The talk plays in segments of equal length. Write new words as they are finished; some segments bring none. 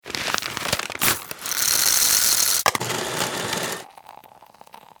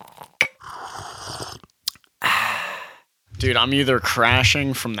Dude, I'm either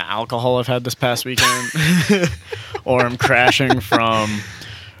crashing from the alcohol I've had this past weekend, or I'm crashing from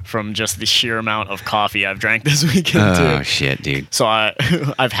just the sheer amount of coffee I've drank this weekend too. Oh shit, dude. So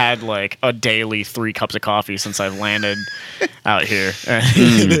I've had like a daily 3 cups of coffee since I've landed out here.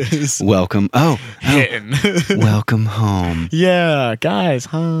 Welcome. Oh, Hitting. welcome home. Yeah, guys,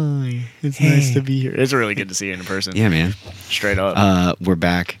 hi. It's nice to be here. It's really good to see you in person. Yeah, man. Straight up. We're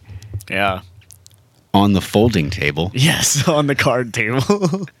back Yeah. on the folding table. Yes, on the card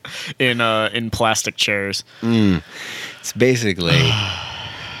table in plastic chairs. It's basically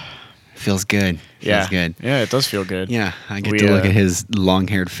feels good. Yeah. Feels good. Yeah, it does feel good. Yeah, I get to look at his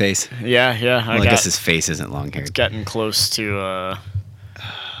long-haired face. Yeah. Well, I guess his face isn't long-haired. Getting close to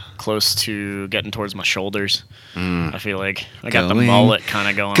getting towards my shoulders. I feel like I got the mullet kind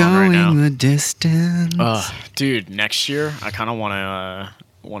of going on right now. Going the distance. Dude, next year I kind of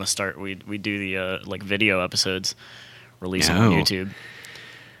want to start. We do the like video episodes, release them on YouTube.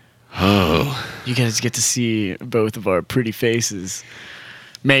 Oh, You guys get to see both of our pretty faces.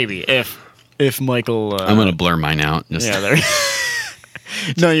 Maybe if Michael. I'm gonna blur mine out. Just Yeah, there.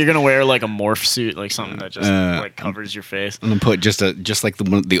 No, you're gonna wear like a morph suit, like something that just like covers your face. I'm gonna put just like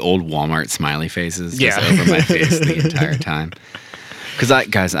the old Walmart smiley faces just Yeah. over my face the entire time.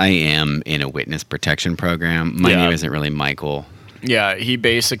 Because I am in a witness protection program. My Yeah. name isn't really Michael. Yeah, he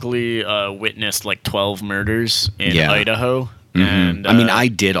basically witnessed like 12 murders in Yeah. Idaho. Mhm. And I mean, I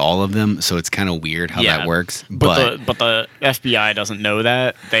did all of them, so it's kind of weird how that works. But but the FBI doesn't know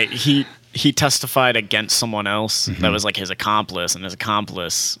that. He testified against someone else that was like his accomplice, and his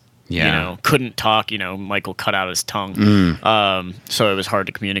accomplice, Yeah. couldn't talk. Michael cut out his tongue, so it was hard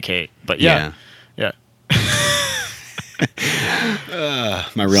to communicate. But yeah.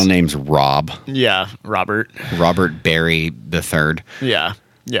 my real name's Rob. Yeah, Robert. Robert Barry III. Yeah.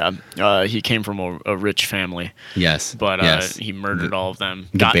 He came from a rich family, Yes. but yes. he murdered all of them.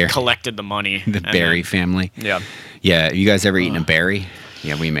 Barry- Collected the money. The and Barry then- family. Yeah. Yeah. You guys ever eaten a berry?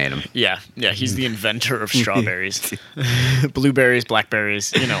 Yeah, we made them. Yeah. He's the inventor of strawberries, blueberries,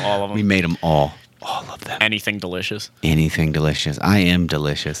 blackberries. All of them. We made them all. All of them. Anything delicious. Anything delicious. I am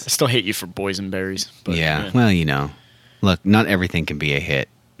delicious. I still hate you for boysenberries. But Yeah. Well, look, not everything can be a hit.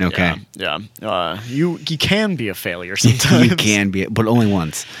 Okay. Yeah. You can be a failure sometimes. You can be, but only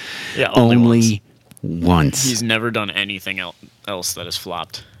once. Yeah. Only once. He's never done anything else that has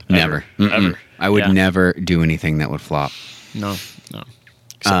flopped. Never. Ever. I would Yeah. never do anything that would flop. No.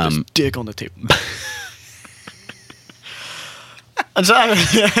 Except this dick on the table. And so,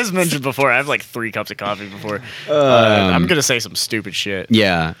 as mentioned before, I have like 3 cups of coffee before. I'm gonna say some stupid shit.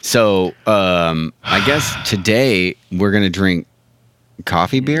 Yeah. So, I guess today we're gonna drink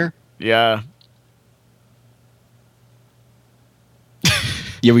coffee beer. Yeah.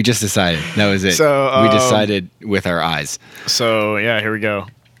 Yeah, we just decided. That was it. So, we decided with our eyes. So yeah, here we go.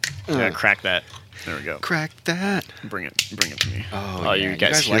 Yeah, crack that. There we go. Crack that. Bring it to me. Oh, you yeah.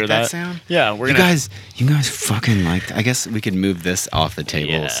 guys hear like that sound? Yeah, we're You gonna. guys fucking like that. I guess we could move this off the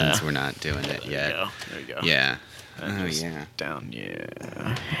table Yeah. since we're not doing it yet. There you go. Yeah. And Oh, just yeah. Down.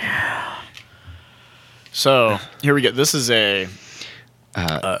 Yeah. So here we go. This is a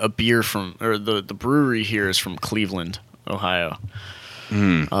beer from, or the brewery here is from Cleveland, Ohio.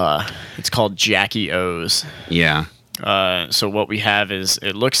 It's called Jackie O's. Yeah. So what we have is,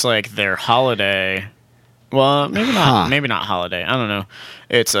 it looks like their holiday. Well, maybe not. Huh. Maybe not holiday. I don't know.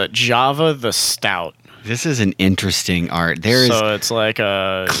 It's a Java the Stout. This is an interesting art. There is So it's like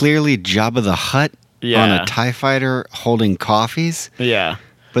a clearly Jabba the Hutt on Yeah. a TIE fighter holding coffees, yeah.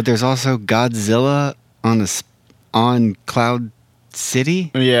 but there's also Godzilla on Cloud City.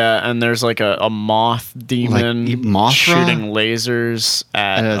 Yeah, and there's like a moth demon Mothra? shooting lasers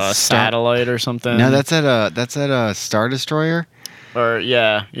at At a a satellite or something. No, that's at a Star Destroyer. or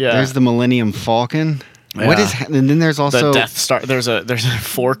yeah. There's the Millennium Falcon. What Yeah. is? And then there's also the Death Star. There's a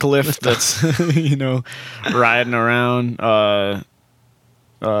forklift that's riding around.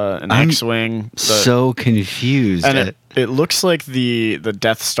 An I'm X-wing. so confused. And it looks like the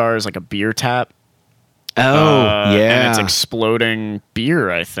Death Star is like a beer tap. yeah. And it's exploding beer,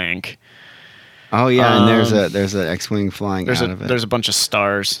 I think. Oh yeah, and there's an X-wing flying There's out of it. there's a bunch of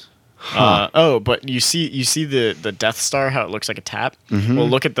stars. Huh. But you see the Death Star, how it looks like a tap. Mm-hmm. Well,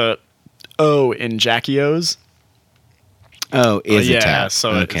 look at the O in Jackie O's. Oh, is yeah, a tap.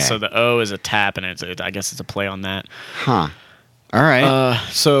 so Okay. so the O is a tap, and I guess it's a play on that. Huh. All right.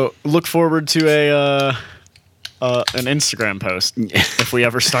 So look forward to an Instagram post if we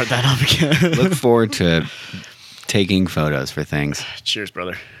ever start that up again. Look forward to taking photos for things. Cheers,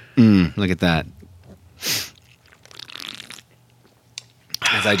 brother. Look at that.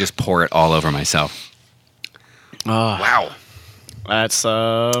 As I just pour it all over myself. Wow. That's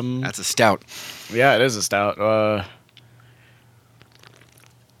That's a stout. yeah, it is a stout.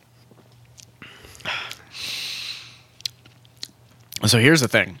 So here's the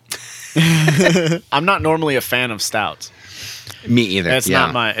thing. I'm not normally a fan of stouts. Me either. It's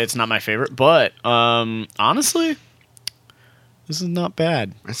not my favorite, but honestly, this is not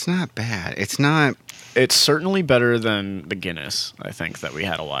bad. It's not bad. It's not. It's certainly better than the Guinness, I think, that we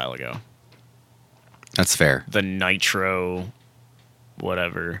had a while ago. That's fair. The Nitro,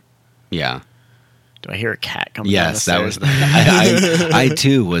 whatever. Yeah. Do I hear a cat coming? Yes, down that the was. stairs? I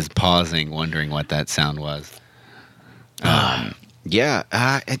too was pausing, wondering what that sound was. Yeah.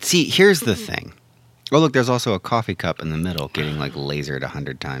 See, here's the thing. Oh, look, there's also a coffee cup in the middle, getting like lasered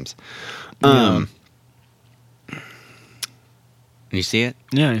 100 times. You see it?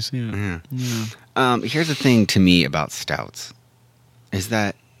 Yeah, I see it. Yeah. Here's the thing to me about stouts, is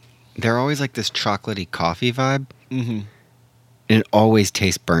that they're always like this chocolatey coffee vibe, Mm-hmm. and it always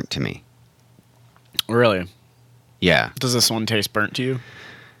tastes burnt to me. Really? Yeah, Does this one taste burnt to you?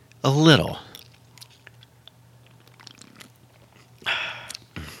 a little.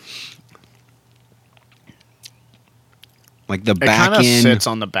 Like the It back kind of end. sits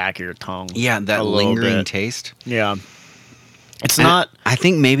on the back of your tongue. Yeah, that a little lingering bit. taste. Yeah. It's And not. I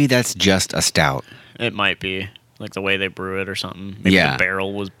think maybe that's just a stout. It might be like the way they brew it or something. Maybe Yeah. the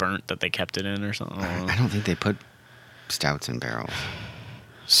barrel was burnt that they kept it in or something. I don't know. I don't think they put stouts in barrels.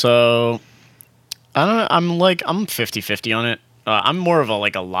 So I don't know. I'm 50-50 on it. I'm more of a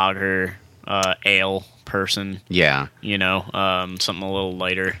lager ale person. Yeah. You know, something a little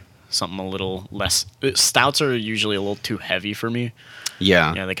lighter, something a little less. Stouts are usually a little too heavy for me. Yeah.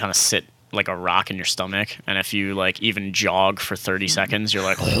 You know, they kind of sit like a rock in your stomach, and if you even jog for 30 seconds, you're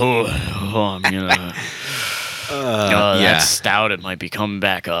like, oh I'm gonna. yeah. That's stout. It might be coming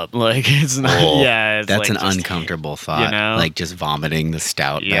back up. Like it's not. Oh, yeah, it's that's like an just- uncomfortable thought. you know? Like just vomiting the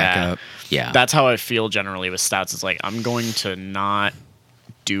stout back Yeah. up. Yeah. That's how I feel generally with stouts. It's like I'm going to not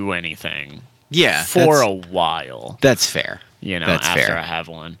do anything yeah. for a while. That's fair. You know, that's after fair. I have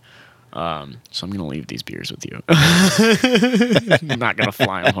one. So I'm gonna leave these beers with you. I'm not gonna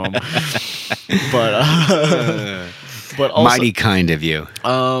fly them home, but also, Mighty kind of you.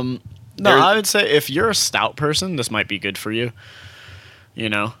 no, There- I would say if you're a stout person, this might be good for you. You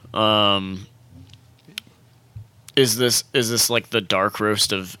know, is this like the dark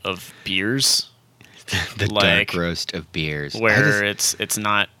roast of beers, The like, dark roast of beers. where it's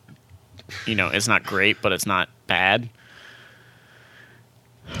not, it's not great, but it's not bad.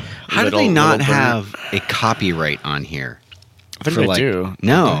 How do they not have a copyright on here? I think for, they do.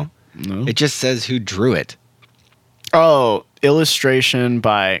 No. No. It just says who drew it. Oh, illustration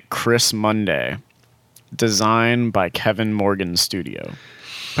by Chris Monday. Design by Kevin Morgan Studio.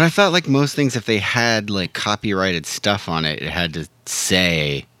 But I thought like most things, if they had like copyrighted stuff on it, it had to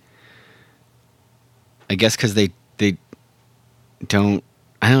say. I guess because they don't.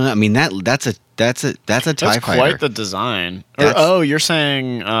 I don't know. I mean that's a TIE That's fighter. quite the design. That's- You're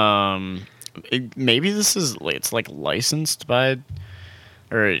saying maybe this is it's like licensed by,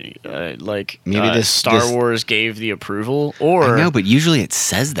 or Maybe Star this- Wars gave the approval, or I know, but usually it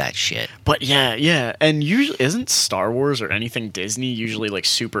says that shit. But yeah, and usually isn't Star Wars or anything Disney usually like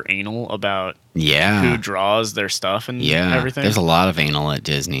super anal about Yeah. who draws their stuff and everything? There's a lot of anal at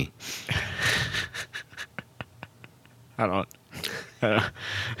Disney. I don't.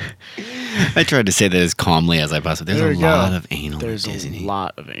 I tried to say that as calmly as I possibly. There There's a you go. lot of anal There's at Disney. a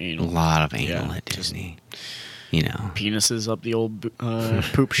lot of A anal. lot of anal Yeah, at just- Disney. You know. Penises up the old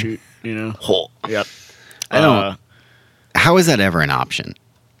poop chute, you know. Yep. I don't. How is that ever an option?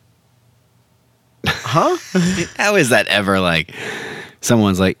 Huh? How is that ever like?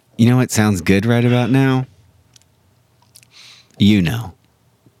 Someone's like, you know what sounds good right about now? You know.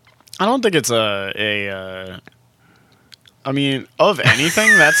 I don't think it's a I mean, of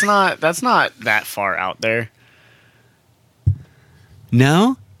anything, that's not that far out there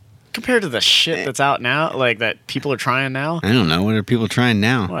No? compared to the shit that's out now, like that people are trying now. I don't know. What are people trying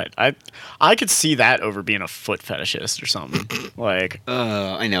now? What? I could see that over being a foot fetishist or something. Like,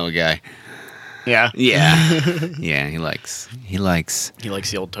 I know a guy. yeah. Yeah. Yeah, he likes He likes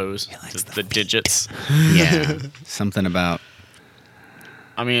the old toes, likes the digits. yeah. Something about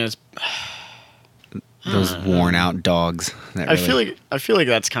I mean, it's those worn out dogs. That I really- feel like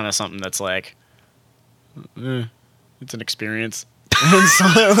that's kind of something that's like, it's an experience. And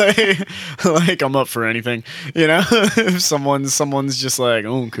so, like I'm up for anything, you know. If someone's just like, I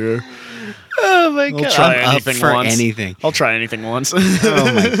don't care. Oh my I'll god! try I'm up anything for once. anything. I'll try anything once.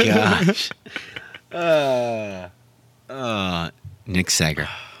 Oh my gosh. Nick Sager.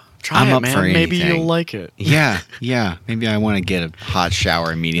 Try I'm it, up man. for Maybe anything. you'll like it. Yeah. Maybe I want to get a hot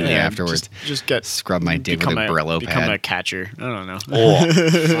shower immediately Yeah, afterwards. Just get Scrub my dick with a Brillo become a pad. catcher. I don't know. Oh,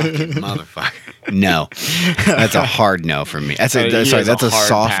 fucking motherfucker! No, that's a hard no for me. That's He that's has a a hard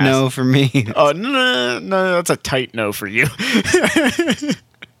soft pass. no for me. Oh no, that's a tight no for you.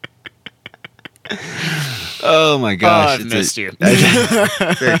 Oh my gosh! I've missed you.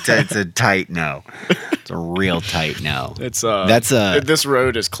 It's a tight no. It's a real tight no. It's That's a this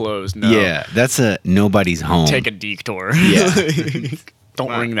road is closed. No. yeah. That's a nobody's home. Take a detour. Yeah.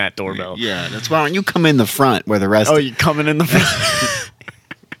 Don't ring that doorbell. Yeah, that's why when you come in the front where the rest. Oh, you coming in the front?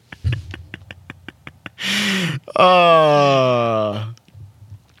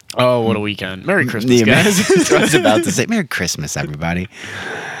 Oh, what a weekend! Merry Christmas, Yeah, guys. That's what I was about to say. Merry Christmas, everybody.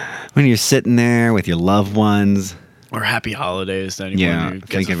 When you're sitting there with your loved ones. Or happy holidays to anyone Yeah, who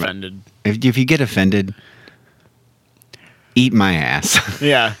gets thinking about- offended. If you get offended, eat my ass.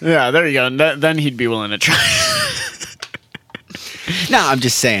 Yeah, there you go. Then he'd be willing to try. No, I'm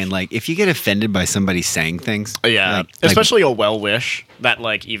just saying, like, if you get offended by somebody saying things. Yeah, like- especially a well wish that,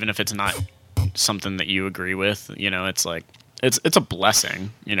 like, even if it's not something that you agree with, you know, it's like it's a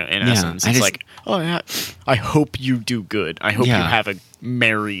blessing, you know. In Yeah, essence, I it's just- like, oh yeah, I hope you do good. I hope you Yeah. have a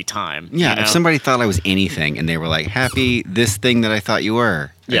merry time. Yeah, you know? if somebody thought I was anything and they were like, happy this thing that I thought you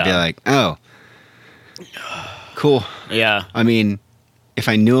were, I'd be Yeah. like, oh, cool. Yeah, I mean, if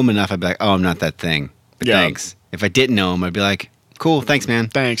I knew him enough, I'd be like, oh, I'm not that thing. But Yeah. thanks. If I didn't know him, I'd be like, cool, thanks, man.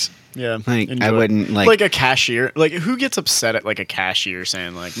 thanks. Yeah, Like, I enjoy. wouldn't, like- a cashier. Like, who gets upset at like a cashier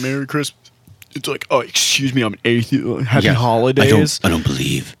saying like "Merry Christmas"? It's like, oh, excuse me, I'm an atheist. Happy Yeah, holidays. I don't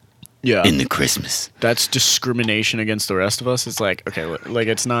believe Yeah, in the Christmas. that's discrimination against the rest of us. It's like, okay, like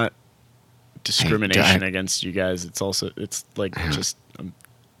it's not discrimination against you guys. It's also, it's like just, I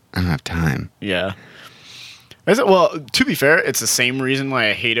don't have time. yeah. Well, to be fair, it's the same reason why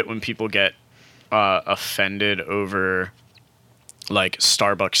I hate it when people get offended over like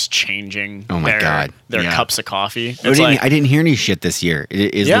Starbucks changing Oh my God. their Yeah. cups of coffee. I didn't hear any shit this year.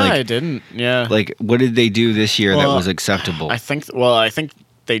 It is yeah, like, I didn't. Yeah, like, what did they do this year that Well, was acceptable? I think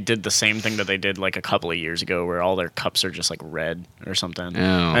they did the same thing that they did like a couple of years ago, where all their cups are just like red or something.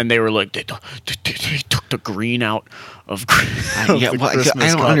 Oh. And they were like, they took the green out of. Yeah, well, I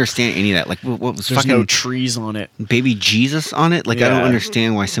don't understand any of that. Like, what was There's fucking no trees on it. baby Jesus on it? Like, I don't Yeah.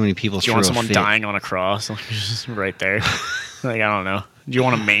 understand why so many people Do you throw want a someone fit. dying on a cross? Like, just right there. Like, I don't know. Do you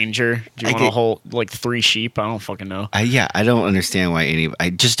want a manger? Do you I want a get- whole like 3 sheep? I don't fucking know. I don't understand why I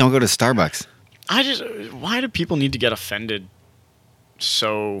just don't go to Starbucks. Why do people need to get offended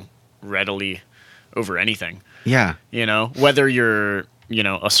so readily over anything? Yeah. You know, whether you're, you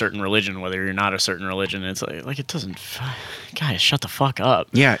know, a certain religion, whether you're not a certain religion, it's like it doesn't. Guys, shut the fuck up.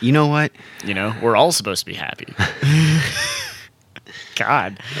 Yeah, you know what? You know, we're all supposed to be happy.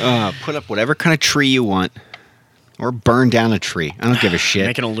 God, Put up whatever kind of tree you want. Or burn down a tree. I don't give a shit.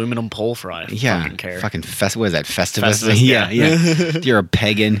 make an aluminum pole fry. Yeah, Fucking care. fucking what is that? Festivus? Festivus, yeah, yeah. yeah. You're a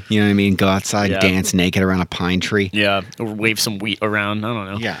pagan. You know what I mean? Go outside, Yeah. dance naked around a pine tree. Yeah, or wave some wheat around. I don't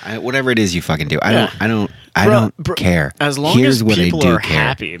know. Yeah, whatever it is you fucking do. I Yeah. don't care. As long Here's as what I people do are care.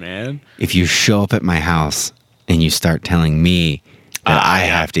 happy, man. If you show up at my house and you start telling me that I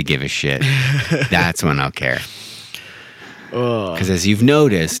have to give a shit, that's when I'll care. Because as you've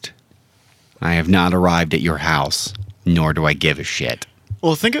noticed, I have not arrived at your house, nor do I give a shit.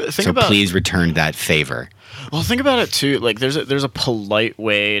 Well, think So about. please return that favor. Well, think about it too. Like, there's a polite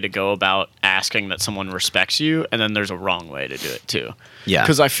way to go about asking that someone respects you, and then there's a wrong way to do it too. Yeah.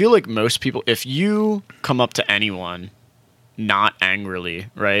 Because I feel like most people, if you come up to anyone, not angrily,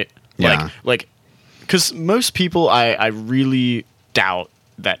 right? Yeah. Like, because most people, I really doubt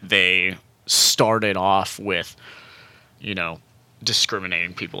that they started off with, you know,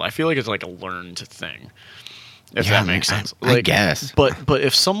 discriminating people. I feel like it's like a learned thing. If Yeah, that makes man, sense. I guess. But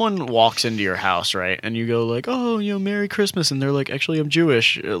if someone walks into your house, right, and you go like, "Oh, you know, Merry Christmas," and they're like, "Actually, I'm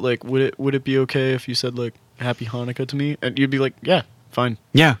Jewish." Like, would it be okay if you said like Happy Hanukkah to me? And you'd be like, "Yeah, fine."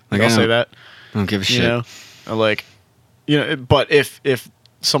 Yeah. Like, I'll I say that. I don't give a You shit. know, Or, like, you know. But if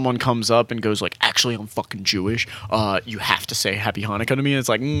someone comes up and goes like, "Actually, I'm fucking Jewish," you have to say Happy Hanukkah to me. It's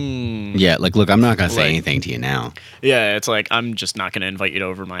like, Yeah, like, look, I'm not going to say Like- anything to you now. yeah, it's like I'm just not gonna invite you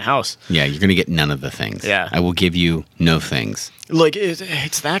over to my house. Yeah, you're going to get none of the things. Yeah. I will give you no things. Like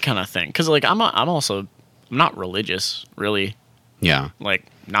it's that kind of thing. Because like I'm not religious, really. Yeah. Like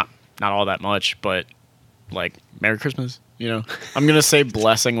not all that much, but like Merry Christmas, you know. I'm gonna say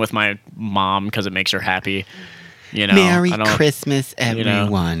blessing with my mom because it makes her happy. You know, Merry I don't- Christmas, you know.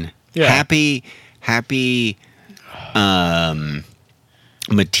 everyone. Yeah. Happy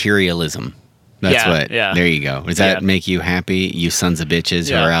materialism. That's Yeah, what. yeah. There you go. Does that Yeah. make you happy? You sons of bitches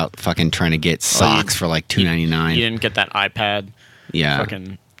who Yeah. are out fucking trying to get socks for like $2.99. You didn't get that iPad. Yeah.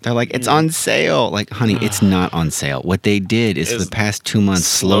 Fucking. They're like, it's on sale. Like, honey, it's not on sale. What they did is for Is the past 2 months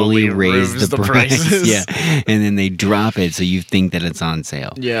slowly raise moves the the price. prices. Yeah. And then they drop it so you think that it's on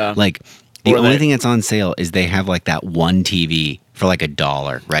sale. Yeah. Like, the Or only they- thing that's on sale is they have like that one TV for like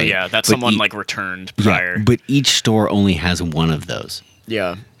 $1, right? Yeah, that But someone ea- like returned prior. Yeah, but each store only has one of those.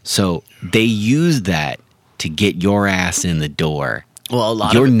 Yeah. So they use that to get your ass in the door. Well,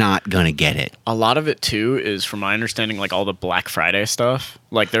 You're not going to get it. a lot of it too is, from my understanding, like all the Black Friday stuff.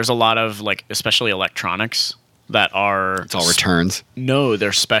 Like, there's a lot of like, especially electronics that are. It's all returns. No,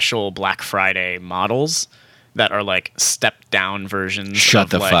 they're special Black Friday models that are like stepped down versions. Shut of,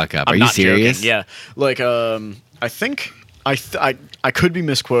 the like- fuck up. I'm Are you not joking. serious? Yeah, like I think I could be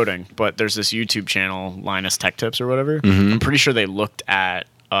misquoting, but there's this YouTube channel, Linus Tech Tips or whatever. Mm-hmm. I'm pretty sure they looked at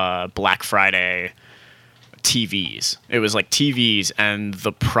Black Friday TVs. It was like TVs, and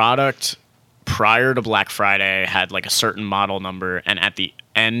the product prior to Black Friday had like a certain model number, and at the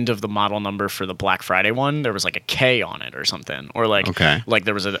end of the model number for the Black Friday one, there was like a K on it or something, or like Okay. like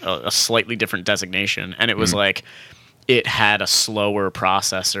there was a slightly different designation, and it was like it had a slower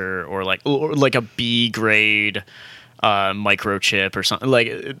processor or like a B grade microchip or something.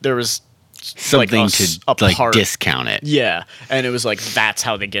 Like there was Something like to a like part. discount it. Yeah, and it was like that's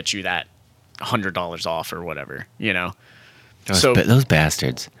how they get you that $100 off or whatever, you know. Those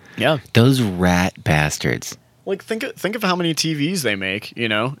bastards. Yeah, Those rat bastards. like think of how many TVs they make. You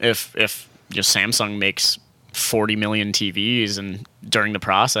know, if just Samsung makes 40 million TVs and during the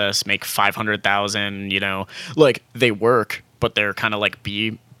process make 500,000, you know, like they work, but they're kind of like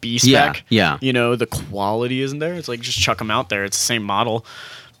B spec. Yeah. You know, the quality isn't there. It's like just chuck them out there. It's the same model,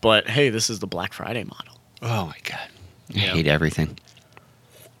 but hey, this is the Black Friday model. Oh my god. I Yeah. hate everything.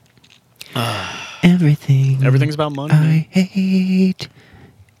 Everything. Everything's about money. I hate.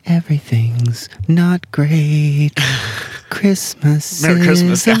 Everything's not great. Christmas Merry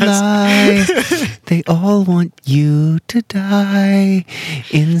Christmas, is a guys. lie. They all want you to die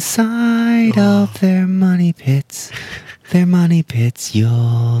inside of their money pits. Their money pits,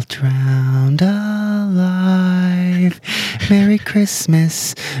 you'll drown alive. Merry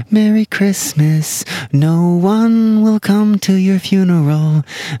Christmas, Merry Christmas. No one will come to your funeral.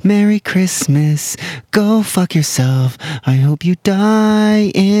 Merry Christmas, go fuck yourself. I hope you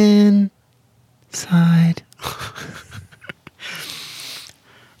die inside.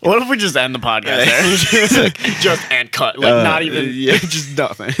 What if we just end the podcast there? just and cut. Like, not even, just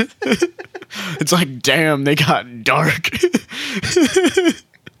nothing. It's like, damn, they got dark.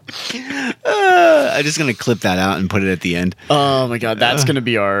 I'm just going to clip that out and put it at the end. Oh my god, that's gonna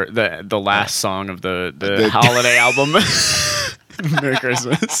be the last song of the holiday album. Merry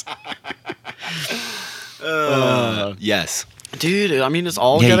Christmas. Yes. Dude, I mean, it's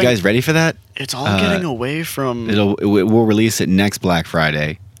all Yeah, getting, you guys ready for that? it's all getting away from. We'll release it next Black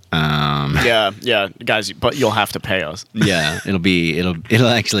Friday. Yeah, guys, but you'll have to pay us. Yeah, it'll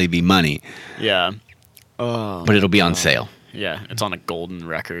actually be money, Yeah. Oh, but it'll be on sale, yeah, it's on a golden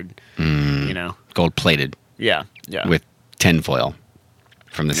record. You know. gold plated Yeah. with tinfoil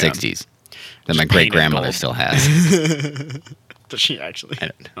from the Yeah. '60s that my Just great painted grandmother gold. still has. Does she actually?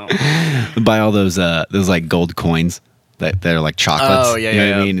 Oh. Buy all those like gold coins that are like chocolates. Oh, yeah, you know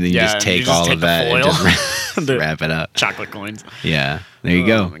yeah, what I mean? yeah. And then you Yeah, just you take just all take of the that and foil. just The wrap it up. chocolate coins. Yeah, there you Oh,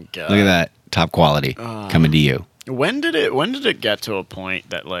 go. my Look God. at that, top quality coming to you. When did it get to a point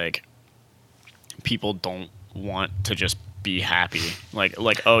that like people don't want to just be happy?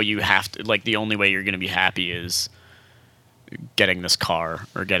 Like oh, you have to, like the only way you're going to be happy is getting this car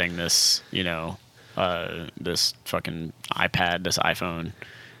or getting this, you know, this fucking iPad, this iPhone,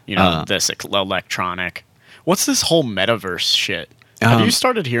 you know, this electronic. What's this whole metaverse shit? Have you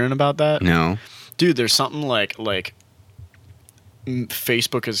started hearing about that? No. Dude, there's something like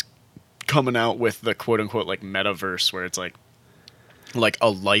Facebook is coming out with the quote unquote like metaverse where it's like a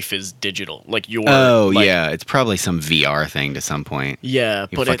life is digital. Like your Yeah, it's probably some VR thing to some point. Yeah,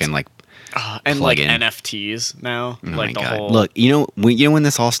 You but fucking it's like and plug like in. NFTs now. oh Like my the god. whole Look, you know when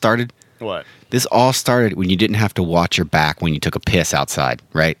this all started? what? This all started when you didn't have to watch your back when you took a piss outside,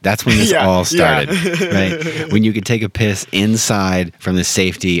 right? That's when this Yeah, all yeah. started, right? When you could take a piss inside from the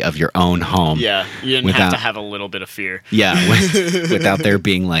safety of your own home. Yeah, you didn't have Without- to have a little bit of fear. Yeah, without there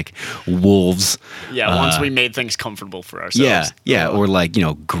being like wolves. Yeah, once we made things comfortable for ourselves. Yeah, or like,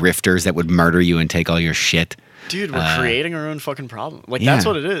 grifters that would murder you and take all your shit. Dude, we're creating our own fucking problem. Like yeah. that's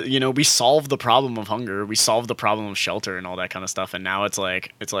what it is. You know, we solved the problem of hunger, we solved the problem of shelter and all that kind of stuff, and now it's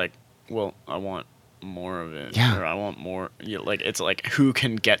like, well, I want more of it. Yeah. Or I want more. Yeah, like it's like who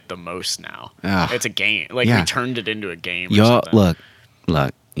can get the most now? Ugh. It's a game. Like Yeah. we turned it into a game. Or Yo, something.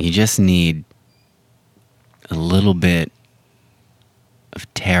 look. You just need a little bit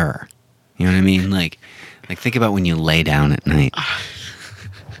of terror. You know what I mean? Like think about when you lay down at night.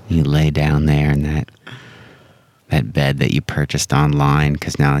 You lay down there in that bed that you purchased online,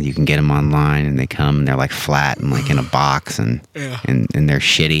 because now you can get them online and they come and they're like flat and like in a box and they're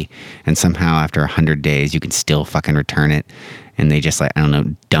shitty, and somehow after 100 days you can still fucking return it, and they just like, I don't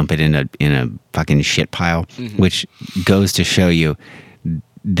know, dump it in a fucking shit pile, which goes to show you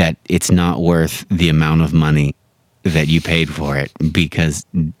that it's not worth the amount of money that you paid for it, because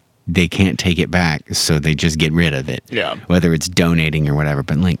they can't take it back, so they just get rid of it. Yeah. Whether it's donating or whatever.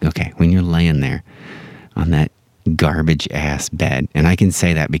 But like, okay, when you're laying there on that garbage ass bed, and I can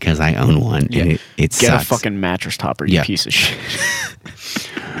say that because I own one, and it Get sucks. a fucking mattress topper, you Yeah. piece of shit.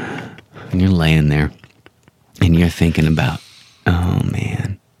 And you're laying there, and you're thinking about, oh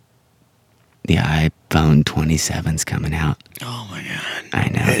man, the iPhone 27's coming out. Oh my god. I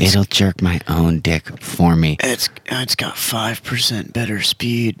know. It'll jerk my own dick for me. It's got 5% better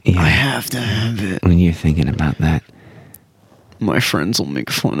speed. Yeah. I have to have it. When you're thinking about that, My friends will make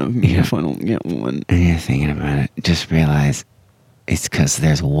fun of me if I don't get one. and you're thinking about it, just realize it's because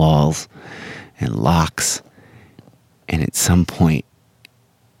there's walls and locks. And at some point,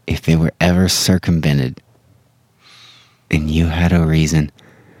 if they were ever circumvented and you had a reason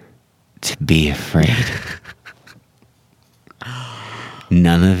to be afraid,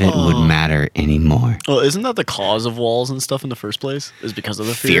 none of it would matter anymore. Well, isn't that the cause of walls and stuff in the first place? Is because of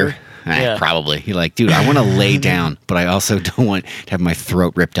the fear? Yeah. Probably. You're like, dude, I want to lay down, but I also don't want to have my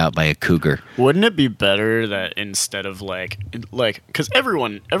throat ripped out by a cougar. Wouldn't it be better that instead of like, because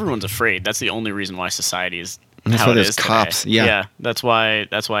everyone's afraid. That's the only reason why society is And that's how why it there's is today. cops. Yeah. That's why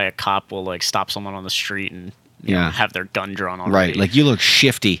a cop will like stop someone on the street and you know, Yeah. have their gun drawn already. Right. Like, you look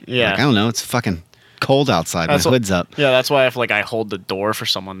shifty. Yeah. Like, I don't know. It's fucking cold outside. That's My what- hood's up. Yeah, that's why if like I hold the door for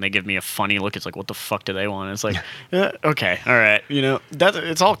someone, they give me a funny look. It's like, what the fuck do they want? It's like, yeah, okay, all right, you know that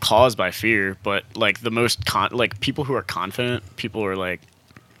it's all caused by fear. But like the most like people who are confident, people who are like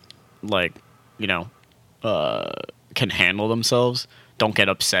you know, can handle themselves, don't get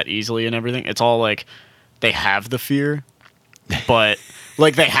upset easily and everything. It's all like they have the fear, but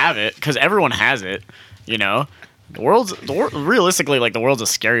like they have it because everyone has it, you know. Realistically, like the world's a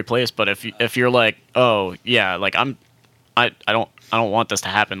scary place, but if you're like, oh yeah, like I don't want this to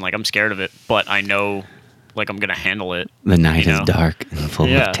happen, like I'm scared of it, but I know like I'm gonna handle it. The night you is know? dark and full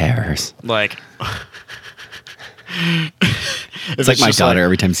Yeah. of terrors. Like It's like my daughter,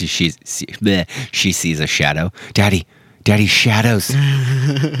 every time she sees a shadow. Daddy, shadows.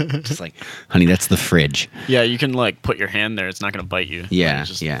 Just like, honey, that's the fridge. yeah, you can like put your hand there, it's not gonna bite you. Yeah,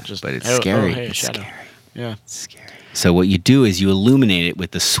 Like, just, but it's oh, scary. oh, hey, It's shadow. scary. Yeah. Scary. So what you do is you illuminate it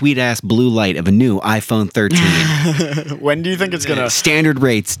with the sweet ass blue light of a new iPhone 13. When do you think it's gonna Standard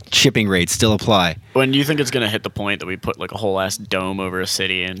rates, shipping rates still apply. when do you think it's gonna hit the point that we put like a whole ass dome over a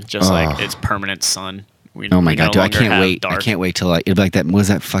city and just like it's permanent sun? Oh my we god, no dude, I longer can't have wait. dark. I can't wait till it'll be like that. What was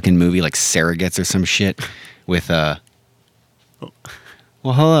that fucking movie like Surrogates or some shit with Well,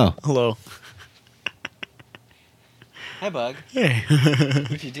 hello. Hello. Hi, Bug. Hey.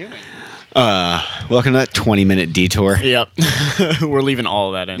 What you doing? Welcome to that 20-minute detour. Yep. We're leaving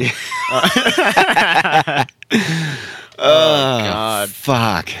all of that in. Oh God.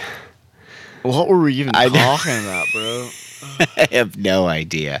 fuck. What were we even I know. talking about, bro? I have no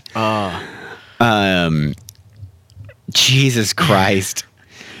idea. Jesus Christ.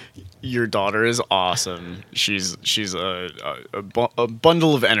 Your daughter is awesome. She's a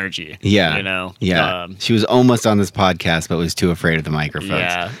bundle of energy. Yeah. You know? Yeah. She was almost on this podcast, but was too afraid of the microphones.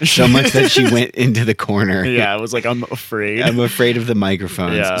 Yeah. So much that she went into the corner. Yeah, I was like, I'm afraid. I'm afraid of the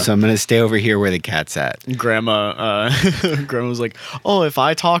microphones. Yeah. So I'm going to stay over here where the cat's at. Grandma was like, "Oh, if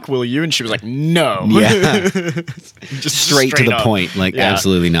I talk, will you?" And she was like, "No." Yeah. Just Straight to the up. point. Like, Yeah.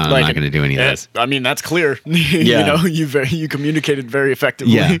 absolutely not. Like, I'm not going to do any of this. I mean, that's clear. Yeah. You know, you communicated very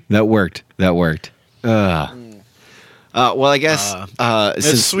effectively. Yeah, that worked. Well, I guess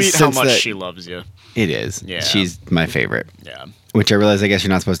It's sweet how much she loves you. It is. Yeah. She's my favorite. Yeah. Which I realize, I guess you're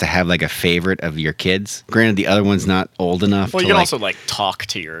not supposed to have like a favorite of your kids. Granted, the other one's not old enough. Well, to you can like, also like talk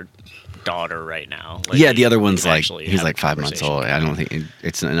to your daughter right now. Like, yeah, the other you one's can like actually he's have like a 5 months conversation. old. I don't think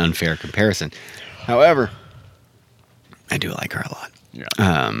it's an unfair comparison. However, I do like her a lot.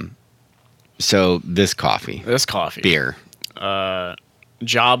 Yeah. So this coffee, This coffee. beer, Java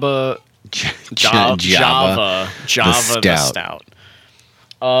Java, the stout.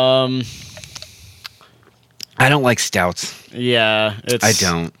 I don't like stouts. Yeah, it's. I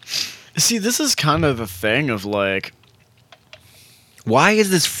don't. See, this is kind of the thing of like, Why is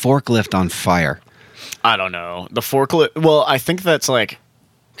this forklift on fire? I don't know. The forklift. Well, I think that's like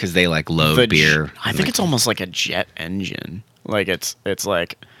Because they like load beer. I think it's almost like a jet engine. Like it's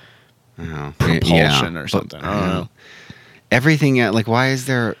like Oh, propulsion or something. I don't know. Everything like why is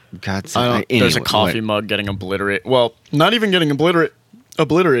there God's There's a anyway, coffee mug getting obliterated. Well, not even getting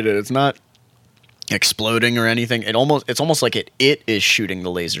obliterated. It's not exploding or anything. It's almost like it is shooting the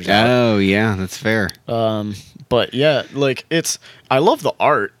lasers out. Oh yeah, that's fair. But yeah, like I love the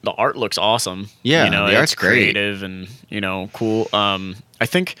art. The art looks awesome. Yeah, the art's it's great. creative and cool. I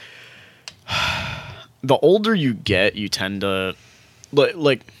think the older you get, you tend to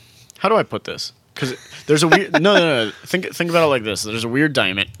like how do I put this? Because there's a weird no. Think about it like this. There's a weird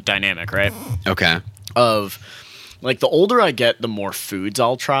dynamic, right? Okay. Of like the older I get, the more foods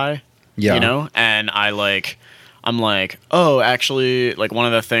I'll try. Yeah. And I'm like, oh, actually, like one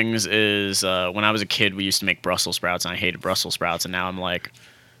of the things is when I was a kid, we used to make Brussels sprouts, and I hated Brussels sprouts, and now I'm like,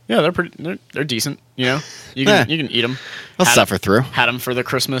 yeah, they're decent. You can eat them. I'll suffer through. Had them for the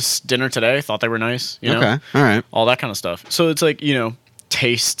Christmas dinner today. Thought they were nice. Okay, all right. All that kind of stuff. So it's like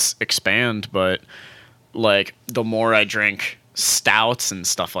tastes expand, but like the more I drink stouts and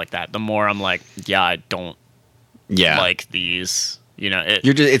stuff like that, the more I'm like, yeah, I don't like these.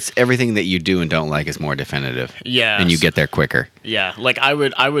 It's everything that you do and don't like is more definitive. Yeah. And you get there quicker. Yeah. Like I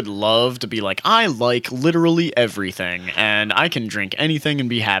would love to be like, I like literally everything and I can drink anything and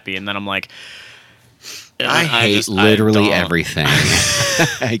be happy. And then I'm like, I hate literally everything.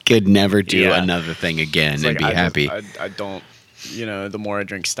 I could never do another thing again and be happy. I don't, the more I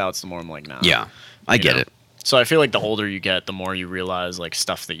drink stouts, the more I'm like, nah. Yeah. I get it. So I feel like the older you get, the more you realize like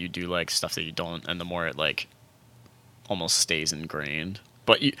stuff that you do like, stuff that you don't, and the more it like almost stays ingrained.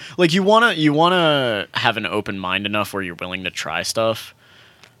 But you wanna have an open mind enough where you're willing to try stuff,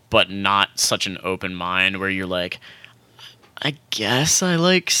 but not such an open mind where you're like, I guess I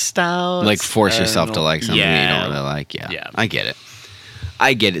like stouts. Like force yourself to like something you don't really like. Yeah. I get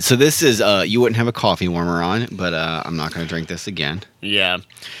it. So this is you wouldn't have a coffee warmer on, but I'm not gonna drink this again. Yeah.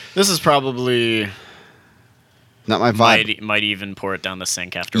 This is probably not my vibe. Might even pour it down the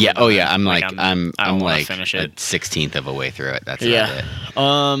sink after. Yeah. Oh yeah. I'm like finish it. 16th of a way through it. That's about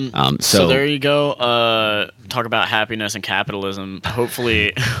it. So there you go. Talk about happiness and capitalism.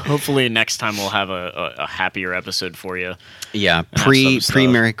 Hopefully next time we'll have a happier episode for you. Yeah. Pre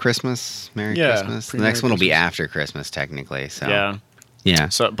Merry Christmas. Merry Christmas. The next one will be after Christmas technically. So yeah. Yeah.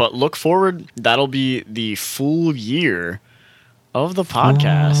 So but look forward. That'll be the full year of the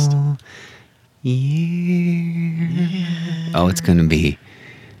podcast. Yeah. Oh, it's gonna be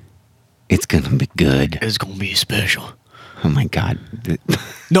good. It's gonna be special. Oh my god.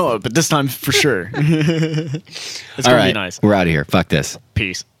 No, but this time for sure. It's gonna be nice. We're out of here. Fuck this.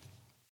 Peace.